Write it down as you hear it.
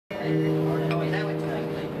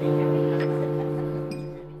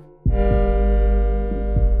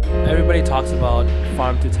everybody talks about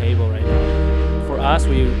farm to table right now. For us,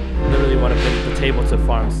 we literally want to bring the table to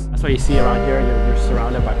farms. That's why you see around here, you're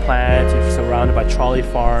surrounded by plants, you're surrounded by trolley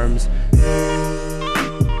farms.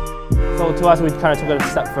 So to us, we kind of took it a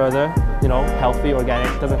step further, you know, healthy,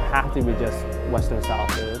 organic. It doesn't have to be just Western style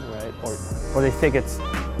food, right? Or they think it's,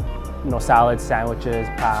 you know, salads, sandwiches,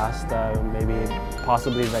 pasta, maybe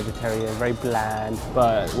possibly vegetarian, very bland.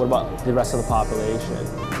 But what about the rest of the population?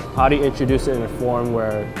 How do you introduce it in a form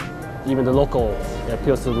where even the local, it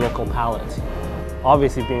appeals to the local palate?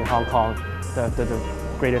 Obviously, being Hong Kong, the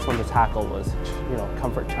greatest one to tackle was, you know,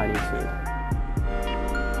 comfort Chinese food.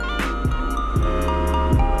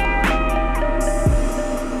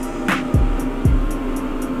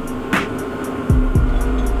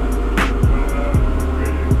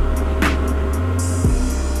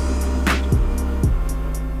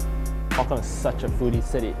 Hong Kong is such a foodie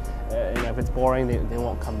city. And if it's boring, they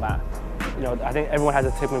won't come back. You know, I think everyone has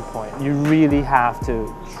a tipping point. You really have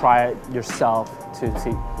to try it yourself to see,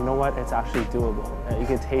 you know what, it's actually doable. And you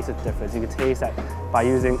can taste the difference. You can taste that by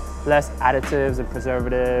using less additives and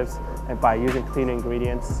preservatives and by using cleaner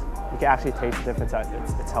ingredients, you can actually taste the difference that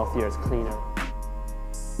it's healthier, it's cleaner.